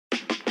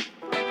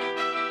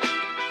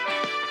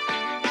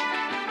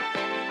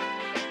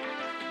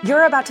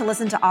You're about to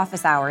listen to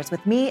Office Hours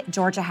with me,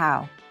 Georgia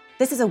Howe.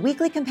 This is a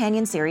weekly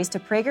companion series to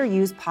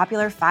PragerU's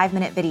popular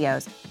 5-minute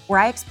videos, where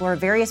I explore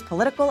various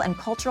political and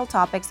cultural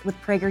topics with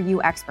PragerU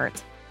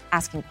experts,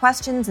 asking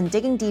questions and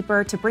digging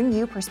deeper to bring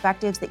you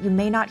perspectives that you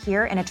may not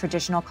hear in a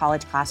traditional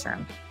college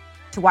classroom.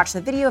 To watch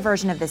the video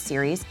version of this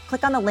series,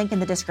 click on the link in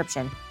the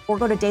description or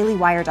go to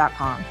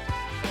dailywire.com.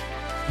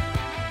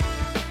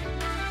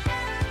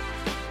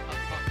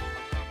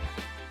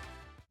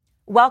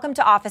 Welcome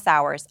to Office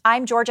Hours.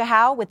 I'm Georgia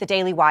Howe with the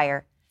Daily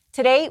Wire.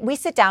 Today, we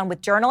sit down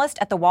with journalist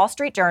at the Wall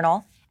Street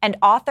Journal and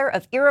author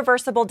of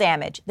Irreversible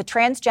Damage, The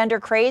Transgender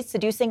Craze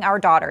Seducing Our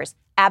Daughters,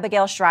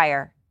 Abigail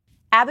Shrier.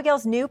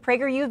 Abigail's new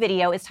PragerU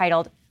video is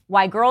titled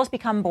Why Girls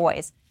Become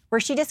Boys,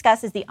 where she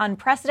discusses the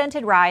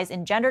unprecedented rise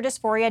in gender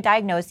dysphoria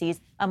diagnoses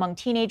among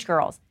teenage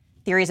girls,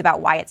 theories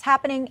about why it's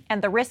happening,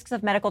 and the risks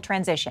of medical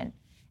transition,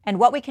 and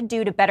what we can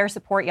do to better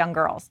support young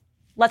girls.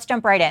 Let's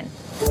jump right in.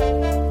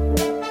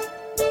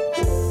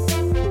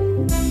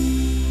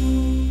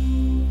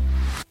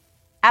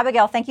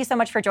 Abigail, thank you so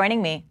much for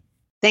joining me.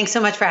 Thanks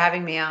so much for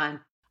having me on.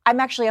 I'm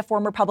actually a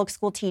former public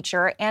school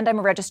teacher and I'm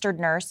a registered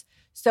nurse.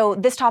 So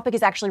this topic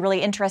is actually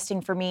really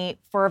interesting for me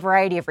for a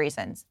variety of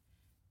reasons.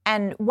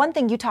 And one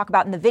thing you talk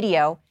about in the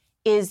video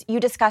is you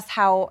discuss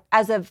how,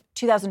 as of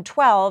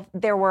 2012,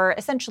 there were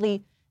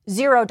essentially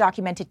 0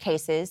 documented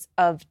cases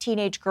of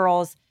teenage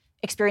girls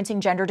experiencing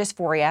gender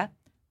dysphoria.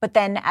 But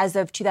then as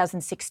of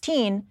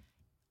 2016,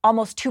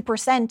 almost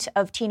 2%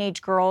 of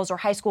teenage girls or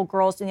high school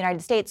girls in the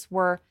United States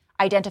were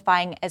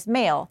identifying as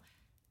male.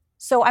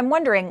 So I'm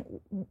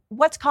wondering,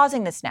 what's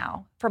causing this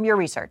now from your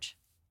research?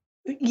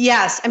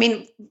 Yes. I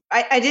mean,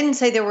 I didn't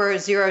say there were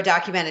 0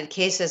 documented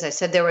cases. I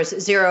said there was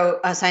 0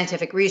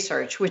 scientific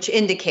research, which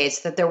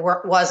indicates that there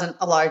wasn't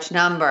a large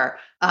number,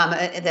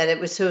 that it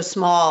was so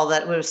small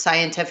that it was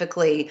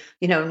scientifically,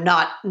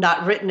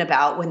 not written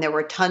about when there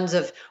were tons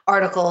of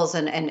articles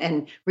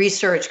and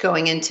research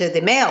going into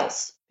the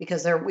males,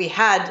 because we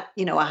had,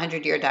 a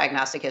 100-year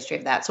diagnostic history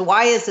of that. So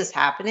why is this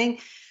happening?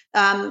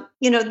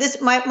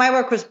 My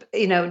work was,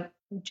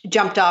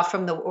 jumped off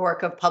from the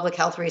work of public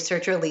health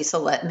researcher Lisa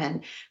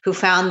Littman, who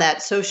found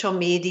that social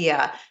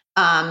media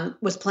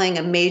was playing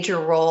a major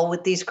role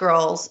with these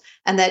girls,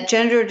 and that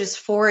gender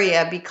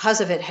dysphoria,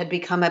 because of it, had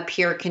become a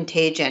peer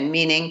contagion,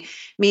 meaning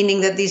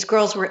that these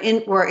girls were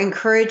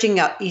encouraging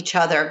each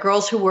other,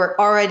 girls who were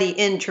already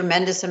in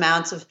tremendous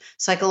amounts of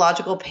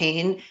psychological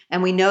pain,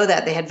 and we know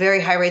that they had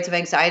very high rates of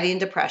anxiety and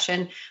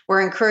depression,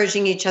 were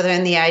encouraging each other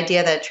in the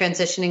idea that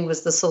transitioning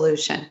was the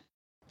solution.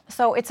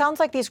 So it sounds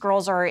like these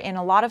girls are in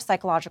a lot of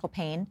psychological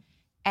pain,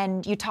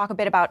 and you talk a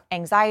bit about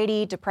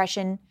anxiety,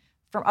 depression.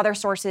 From other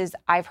sources,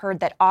 I've heard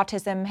that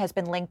autism has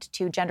been linked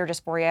to gender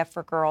dysphoria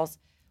for girls.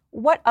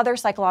 What other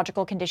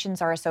psychological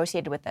conditions are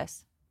associated with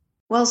this?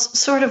 Well,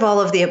 sort of all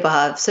of the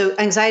above. So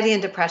anxiety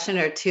and depression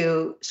are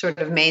 2 sort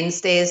of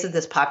mainstays of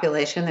this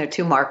population. They're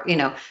 2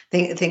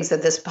 things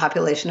that this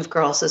population of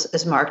girls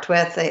is marked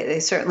with.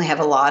 They certainly have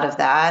a lot of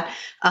that,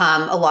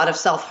 a lot of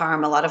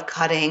self-harm, a lot of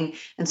cutting.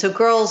 And so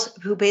girls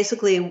who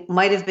basically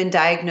might have been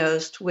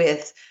diagnosed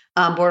with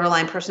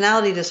borderline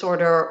personality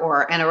disorder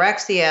or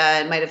anorexia,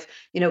 and might have,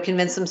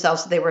 convinced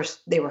themselves that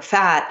they were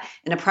fat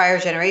in a prior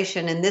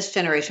generation. In this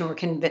generation, were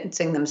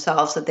convincing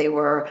themselves that they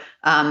were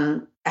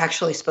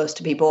actually supposed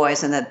to be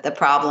boys, and that the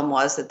problem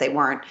was that they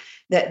weren't.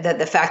 That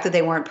the fact that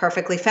they weren't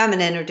perfectly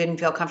feminine or didn't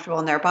feel comfortable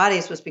in their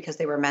bodies was because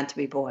they were meant to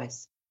be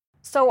boys.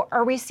 So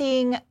are we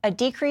seeing a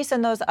decrease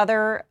in those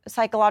other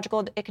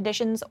psychological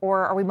conditions,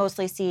 or are we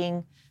mostly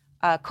seeing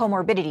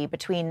comorbidity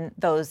between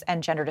those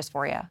and gender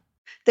dysphoria?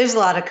 There's a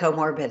lot of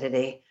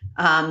comorbidity,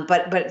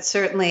 but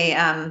certainly,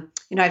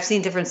 I've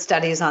seen different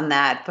studies on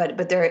that,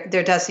 but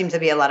there does seem to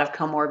be a lot of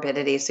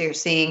comorbidity. So you're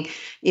seeing,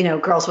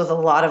 girls with a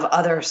lot of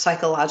other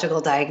psychological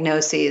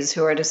diagnoses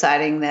who are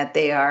deciding that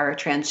they are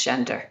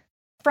transgender.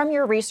 From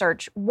your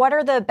research, what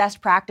are the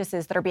best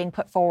practices that are being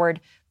put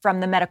forward from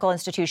the medical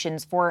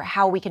institutions for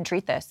how we can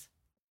treat this?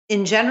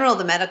 In general,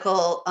 the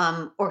medical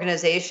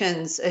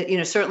organizations,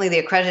 certainly the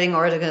accrediting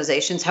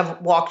organizations,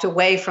 have walked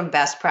away from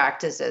best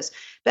practices.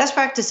 Best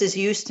practices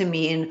used to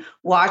mean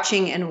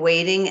watching and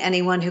waiting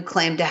anyone who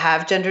claimed to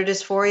have gender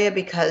dysphoria,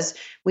 because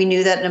we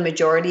knew that in a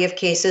majority of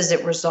cases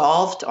it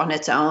resolved on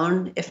its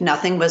own if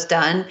nothing was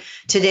done.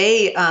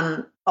 Today,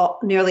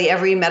 nearly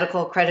every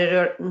medical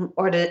accredited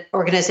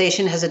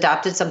organization has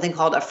adopted something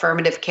called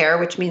affirmative care,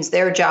 which means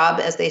their job,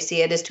 as they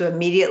see it, is to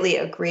immediately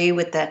agree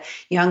with the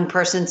young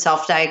person's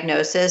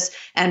self-diagnosis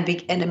and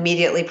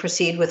immediately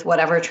proceed with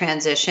whatever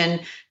transition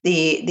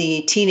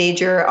the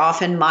teenager,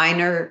 often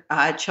minor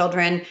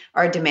children,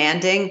 are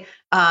demanding.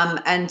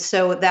 And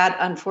so that,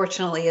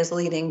 unfortunately, is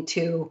leading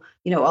to,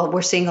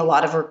 we're seeing a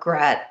lot of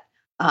regret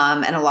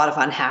and a lot of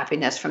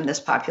unhappiness from this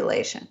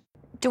population.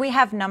 Do we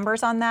have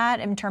numbers on that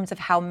in terms of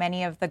how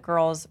many of the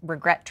girls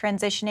regret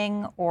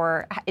transitioning,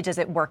 or does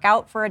it work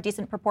out for a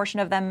decent proportion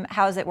of them?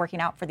 How is it working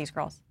out for these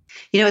girls?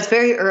 It's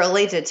very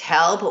early to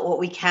tell, but what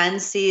we can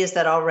see is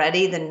that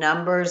already the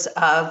numbers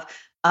of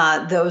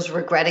those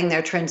regretting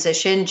their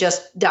transition,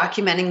 just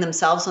documenting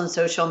themselves on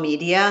social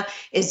media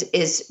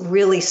is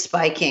really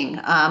spiking.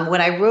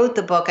 When I wrote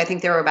the book, I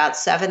think there were about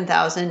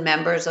 7,000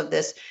 members of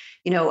this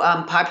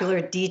popular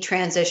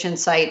detransition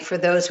site for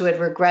those who had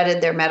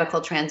regretted their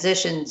medical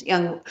transitions,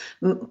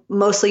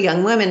 mostly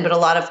young women, but a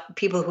lot of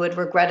people who had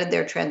regretted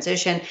their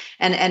transition.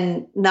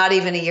 And not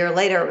even a year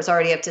later, it was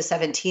already up to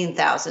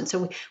 17,000.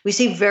 So we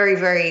see very,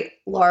 very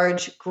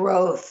large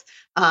growth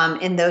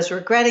in those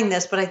regretting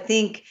this. But I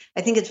think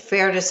it's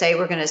fair to say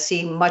we're going to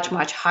see much,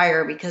 much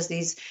higher, because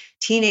these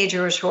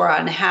teenagers who are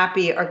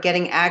unhappy are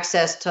getting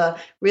access to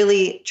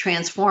really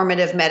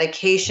transformative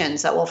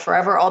medications that will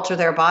forever alter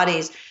their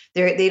bodies.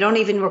 They don't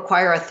even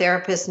require a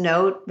therapist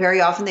note. Very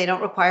often they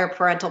don't require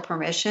parental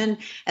permission,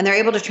 and they're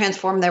able to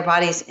transform their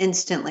bodies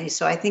instantly.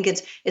 So I think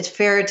it's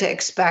fair to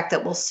expect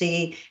that we'll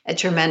see a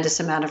tremendous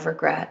amount of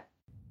regret.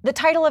 The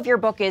title of your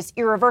book is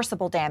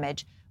Irreversible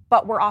Damage,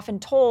 but we're often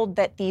told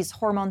that these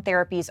hormone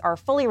therapies are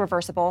fully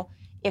reversible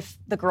if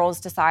the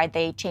girls decide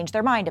they change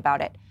their mind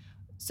about it.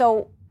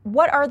 So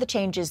what are the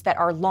changes that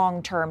are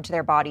long-term to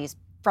their bodies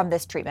from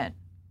this treatment?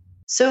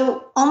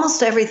 So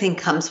almost everything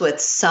comes with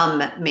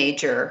some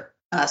major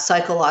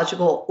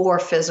psychological or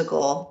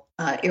physical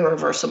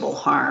irreversible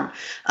harm.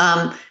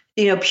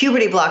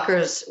 Puberty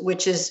blockers,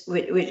 which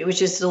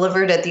is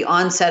delivered at the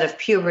onset of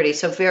puberty,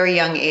 so very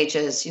young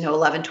ages,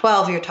 11,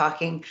 12, you're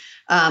talking,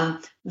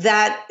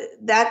 that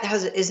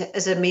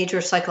is a major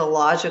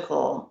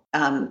psychological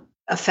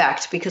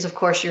effect, because of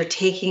course you're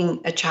taking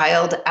a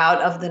child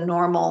out of the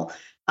normal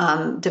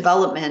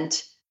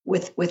development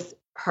with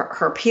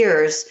her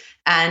peers,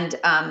 and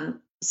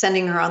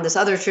sending her on this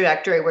other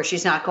trajectory where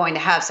she's not going to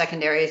have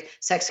secondary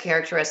sex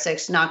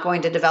characteristics, not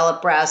going to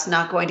develop breasts,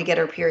 not going to get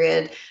her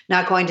period,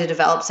 not going to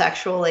develop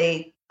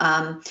sexually.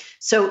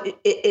 So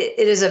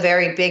it is a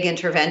very big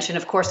intervention.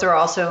 Of course, there are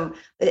also,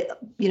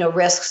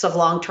 risks of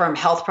long-term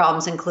health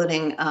problems,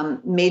 including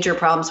major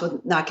problems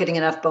with not getting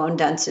enough bone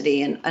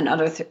density and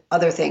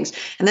other things.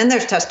 And then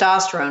there's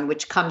testosterone,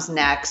 which comes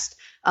next.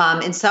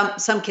 And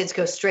some kids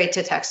go straight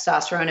to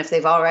testosterone if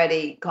they've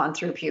already gone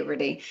through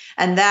puberty,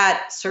 and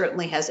that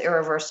certainly has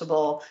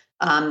irreversible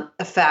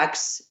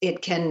effects.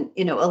 It can,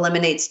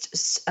 eliminate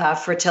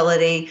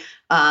fertility.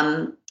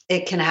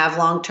 It can have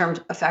long-term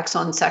effects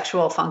on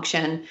sexual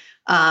function,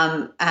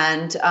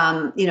 and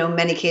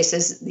many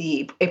cases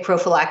a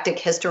prophylactic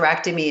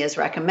hysterectomy is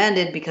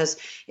recommended because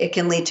it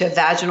can lead to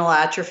vaginal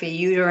atrophy,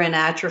 uterine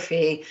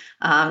atrophy.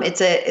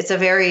 It's a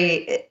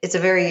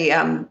very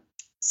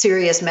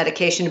serious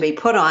medication to be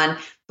put on.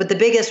 But the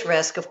biggest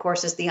risk, of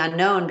course, is the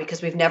unknown,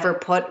 because we've never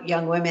put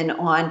young women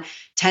on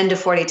 10 to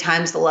 40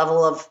 times the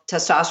level of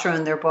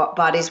testosterone their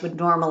bodies would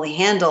normally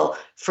handle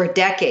for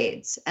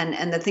decades.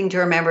 And the thing to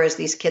remember is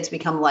these kids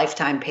become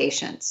lifetime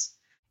patients.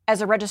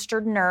 As a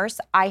registered nurse,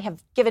 I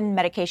have given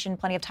medication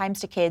plenty of times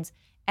to kids,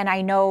 and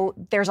I know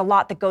there's a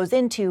lot that goes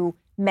into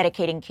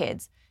medicating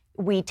kids.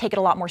 We take it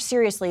a lot more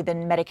seriously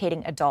than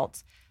medicating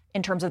adults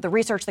in terms of the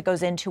research that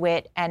goes into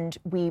it, and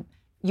we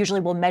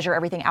usually will measure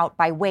everything out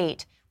by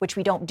weight, which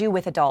we don't do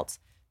with adults.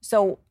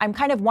 So I'm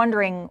kind of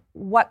wondering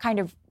what kind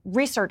of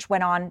research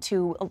went on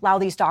to allow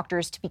these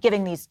doctors to be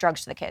giving these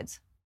drugs to the kids.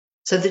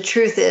 So the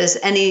truth is,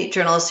 any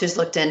journalist who's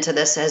looked into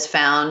this has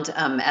found,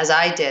 as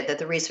I did, that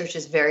the research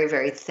is very,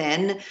 very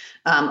thin.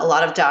 A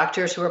lot of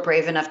doctors who are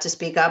brave enough to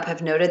speak up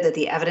have noted that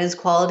the evidence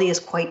quality is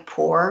quite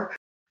poor.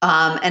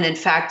 And in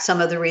fact,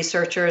 some of the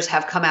researchers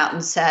have come out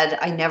and said,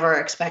 I never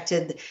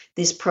expected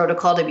this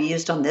protocol to be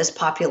used on this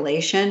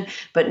population.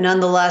 But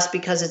nonetheless,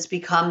 because it's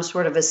become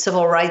sort of a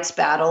civil rights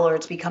battle, or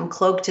it's become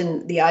cloaked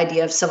in the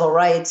idea of civil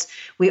rights,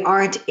 we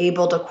aren't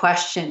able to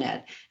question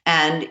it.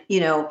 And,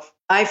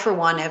 I, for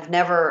one, have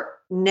never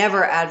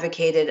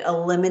advocated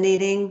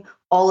eliminating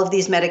all of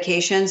these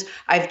medications.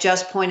 I've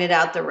just pointed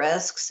out the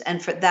risks, and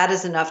that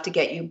is enough to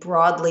get you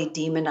broadly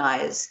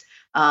demonized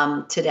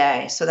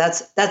today. So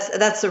that's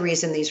the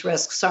reason these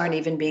risks aren't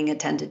even being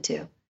attended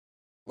to.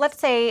 Let's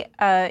say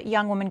a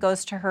young woman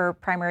goes to her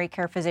primary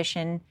care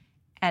physician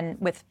and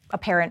with a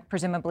parent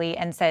presumably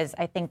and says,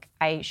 I think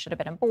I should have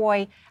been a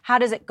boy. How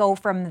does it go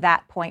from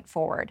that point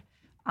forward?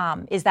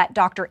 Is that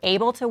doctor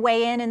able to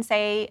weigh in and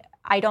say,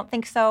 I don't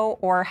think so?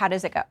 Or how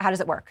does it go? How does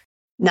it work?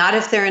 Not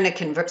if they're in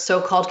a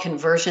so-called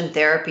conversion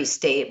therapy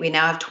state. We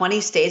now have 20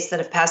 states that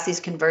have passed these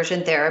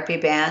conversion therapy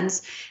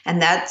bans,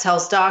 and that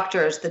tells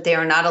doctors that they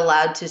are not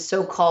allowed to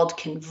so-called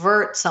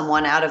convert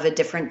someone out of a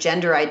different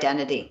gender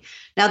identity.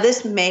 Now,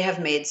 this may have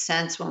made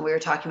sense when we were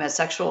talking about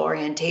sexual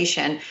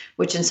orientation,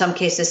 which in some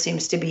cases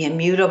seems to be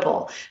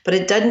immutable, but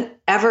it doesn't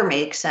ever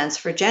make sense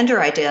for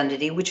gender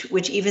identity,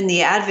 which even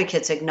the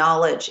advocates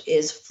acknowledge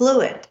is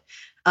fluid.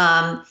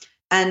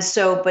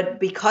 But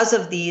because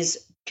of these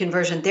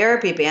conversion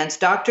therapy bans,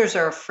 doctors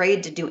are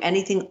afraid to do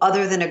anything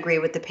other than agree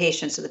with the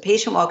patient. So the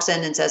patient walks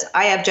in and says,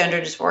 I have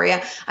gender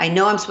dysphoria. I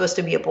know I'm supposed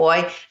to be a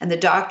boy. And the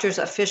doctor's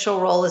official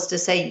role is to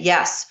say,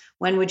 yes,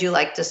 when would you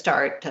like to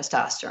start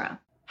testosterone?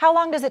 How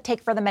long does it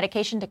take for the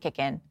medication to kick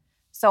in?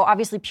 So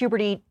obviously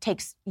puberty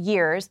takes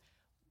years.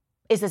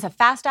 Is this a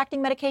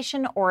fast-acting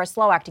medication or a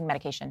slow-acting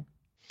medication?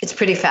 It's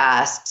pretty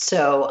fast.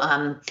 So,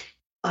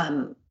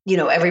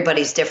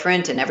 everybody's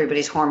different and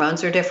everybody's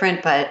hormones are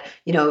different. But,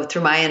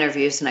 through my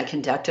interviews, and I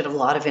conducted a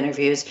lot of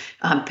interviews,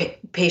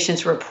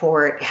 patients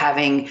report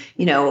having,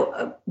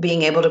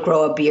 being able to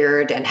grow a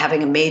beard and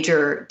having a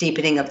major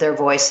deepening of their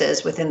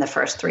voices within the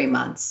first 3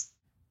 months.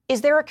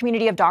 Is there a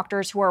community of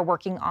doctors who are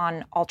working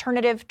on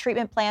alternative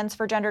treatment plans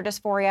for gender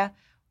dysphoria,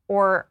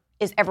 or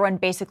is everyone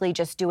basically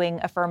just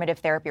doing affirmative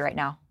therapy right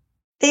now?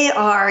 They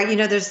are,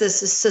 there's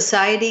this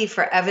Society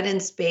for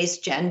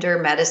Evidence-Based Gender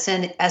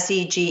Medicine,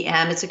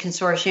 SEGM. It's a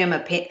consortium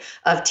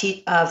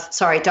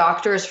of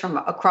doctors from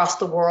across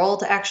the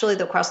world, actually,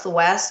 across the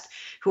West,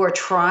 who are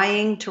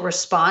trying to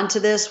respond to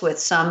this with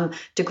some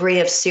degree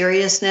of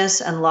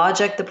seriousness and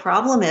logic. The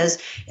problem is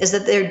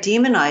that they're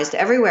demonized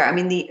everywhere. I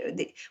mean,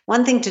 the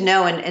one thing to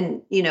know,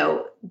 and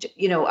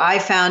I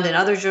found, and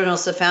other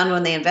journalists have found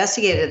when they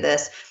investigated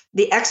this,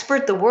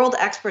 the world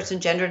experts in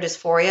gender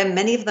dysphoria,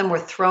 many of them were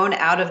thrown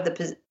out of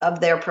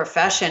their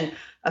profession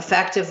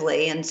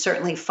effectively, and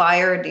certainly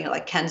fired,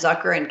 like Ken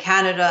Zucker in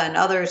Canada and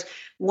others,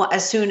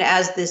 as soon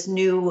as this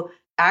new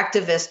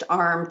activist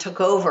arm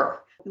took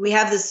over. We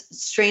have this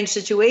strange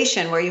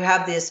situation where you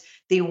have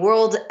the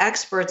world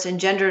experts in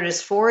gender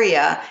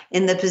dysphoria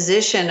in the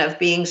position of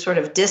being sort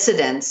of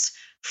dissidents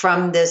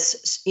from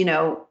this,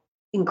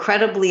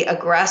 incredibly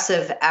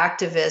aggressive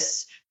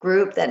activists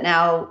group that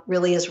now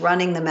really is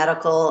running the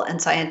medical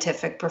and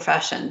scientific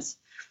professions.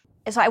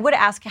 So I would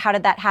ask, how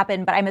did that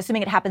happen? But I'm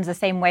assuming it happens the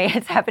same way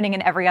it's happening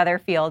in every other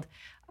field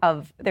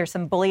of there's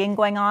some bullying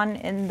going on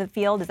in the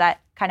field. Is that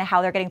kind of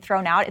how they're getting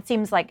thrown out? It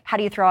seems like, how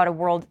do you throw out a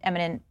world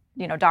eminent,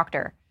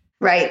 doctor?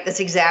 Right. That's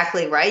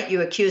exactly right.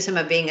 You accuse him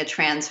of being a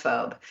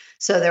transphobe.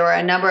 So there were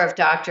a number of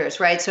doctors,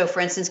 right? So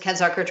for instance, Ken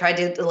Zucker tried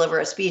to deliver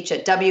a speech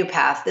at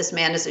WPATH. This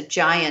man is a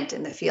giant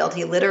in the field.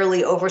 He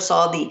literally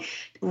oversaw the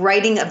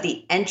writing of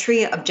the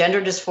entry of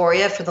gender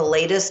dysphoria for the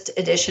latest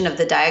edition of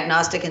the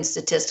Diagnostic and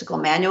Statistical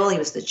Manual. He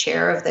was the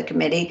chair of the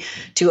committee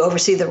to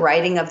oversee the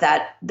writing of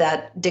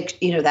that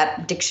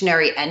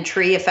dictionary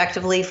entry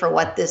effectively for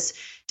what this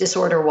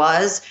disorder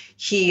was.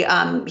 His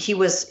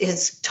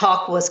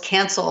talk was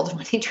canceled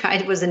when he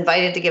was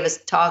invited to give his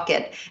talk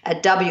at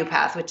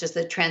WPATH, which is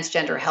the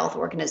Transgender Health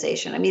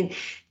Organization. I mean,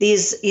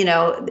 it's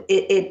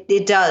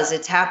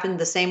happened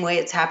the same way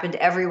it's happened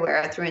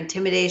everywhere, through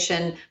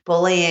intimidation,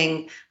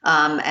 bullying,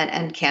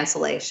 and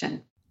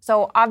cancellation.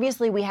 So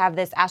obviously we have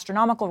this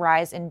astronomical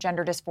rise in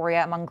gender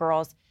dysphoria among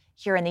girls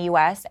here in the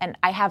US, and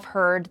I have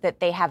heard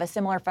that they have a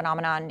similar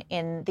phenomenon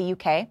in the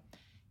UK.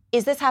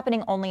 Is this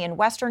happening only in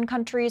Western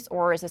countries,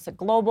 or is this a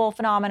global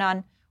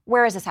phenomenon?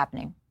 Where is this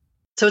happening?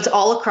 So it's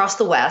all across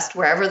the West,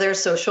 wherever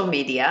there's social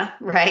media,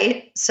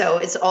 right?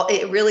 So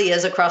it really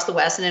is across the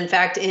West. And in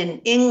fact, in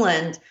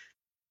England,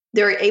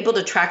 they're able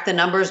to track the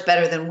numbers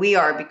better than we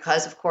are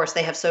because, of course,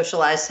 they have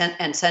socialized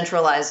and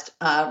centralized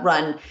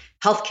run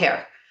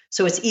healthcare.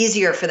 So it's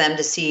easier for them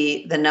to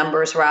see the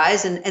numbers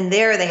rise. And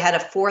there they had a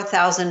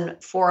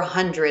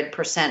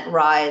 4,400%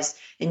 rise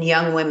in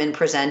young women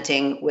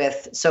presenting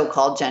with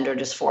so-called gender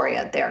dysphoria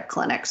at their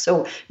clinics.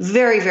 So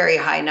very, very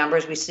high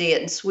numbers. We see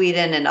it in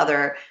Sweden and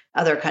other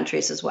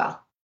countries as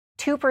well.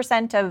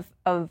 2%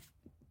 of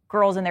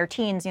girls in their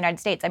teens in the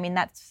United States. I mean,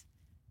 that's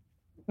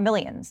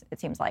millions,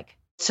 it seems like.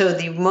 So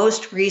the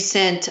most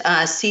recent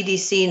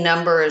CDC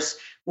numbers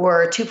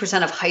were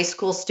 2% of high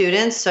school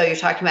students. So you're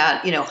talking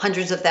about,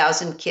 hundreds of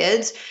thousand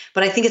kids,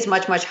 but I think it's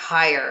much, much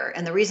higher.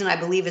 And the reason I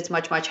believe it's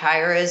much, much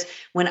higher is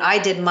when I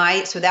did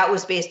so that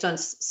was based on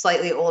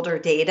slightly older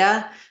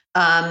data.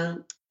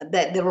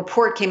 That the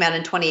report came out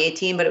in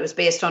 2018, but it was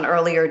based on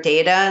earlier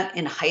data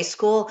in high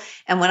school.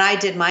 And when I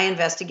did my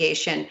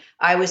investigation,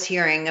 I was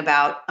hearing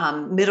about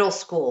middle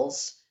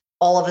schools.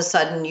 All of a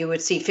sudden, you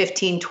would see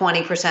 15,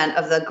 20%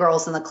 of the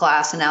girls in the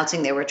class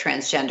announcing they were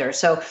transgender.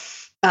 So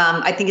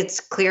I think it's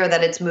clear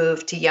that it's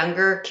moved to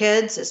younger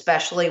kids,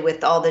 especially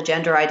with all the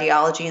gender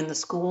ideology in the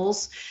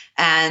schools.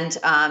 And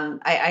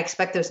I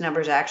expect those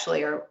numbers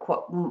actually are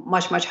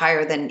much, much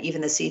higher than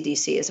even the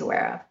CDC is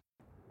aware of.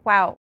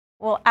 Wow.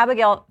 Well,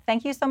 Abigail,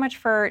 thank you so much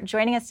for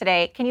joining us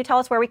today. Can you tell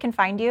us where we can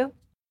find you?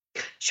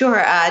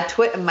 Sure.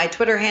 My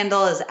Twitter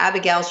handle is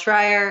Abigail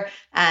Schreier,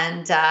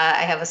 and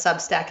I have a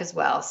Substack as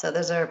well. So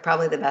those are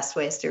probably the best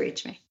ways to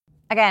reach me.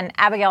 Again,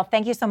 Abigail,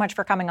 thank you so much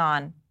for coming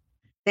on.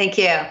 Thank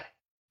you.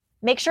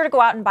 Make sure to go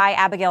out and buy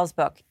Abigail's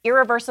book,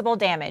 Irreversible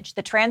Damage,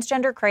 The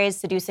Transgender Craze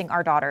Seducing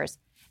Our Daughters.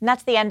 And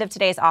that's the end of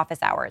today's Office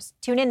Hours.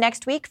 Tune in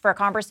next week for a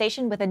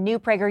conversation with a new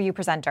PragerU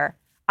presenter.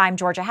 I'm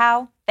Georgia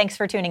Howe. Thanks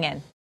for tuning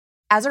in.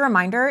 As a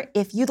reminder,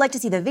 if you'd like to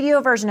see the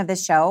video version of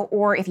this show,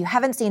 or if you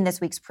haven't seen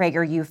this week's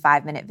PragerU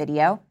 5-minute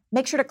video,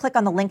 make sure to click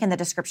on the link in the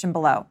description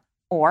below,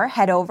 or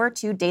head over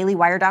to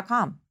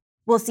dailywire.com.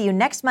 We'll see you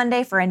next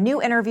Monday for a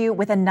new interview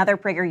with another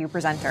PragerU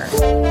presenter.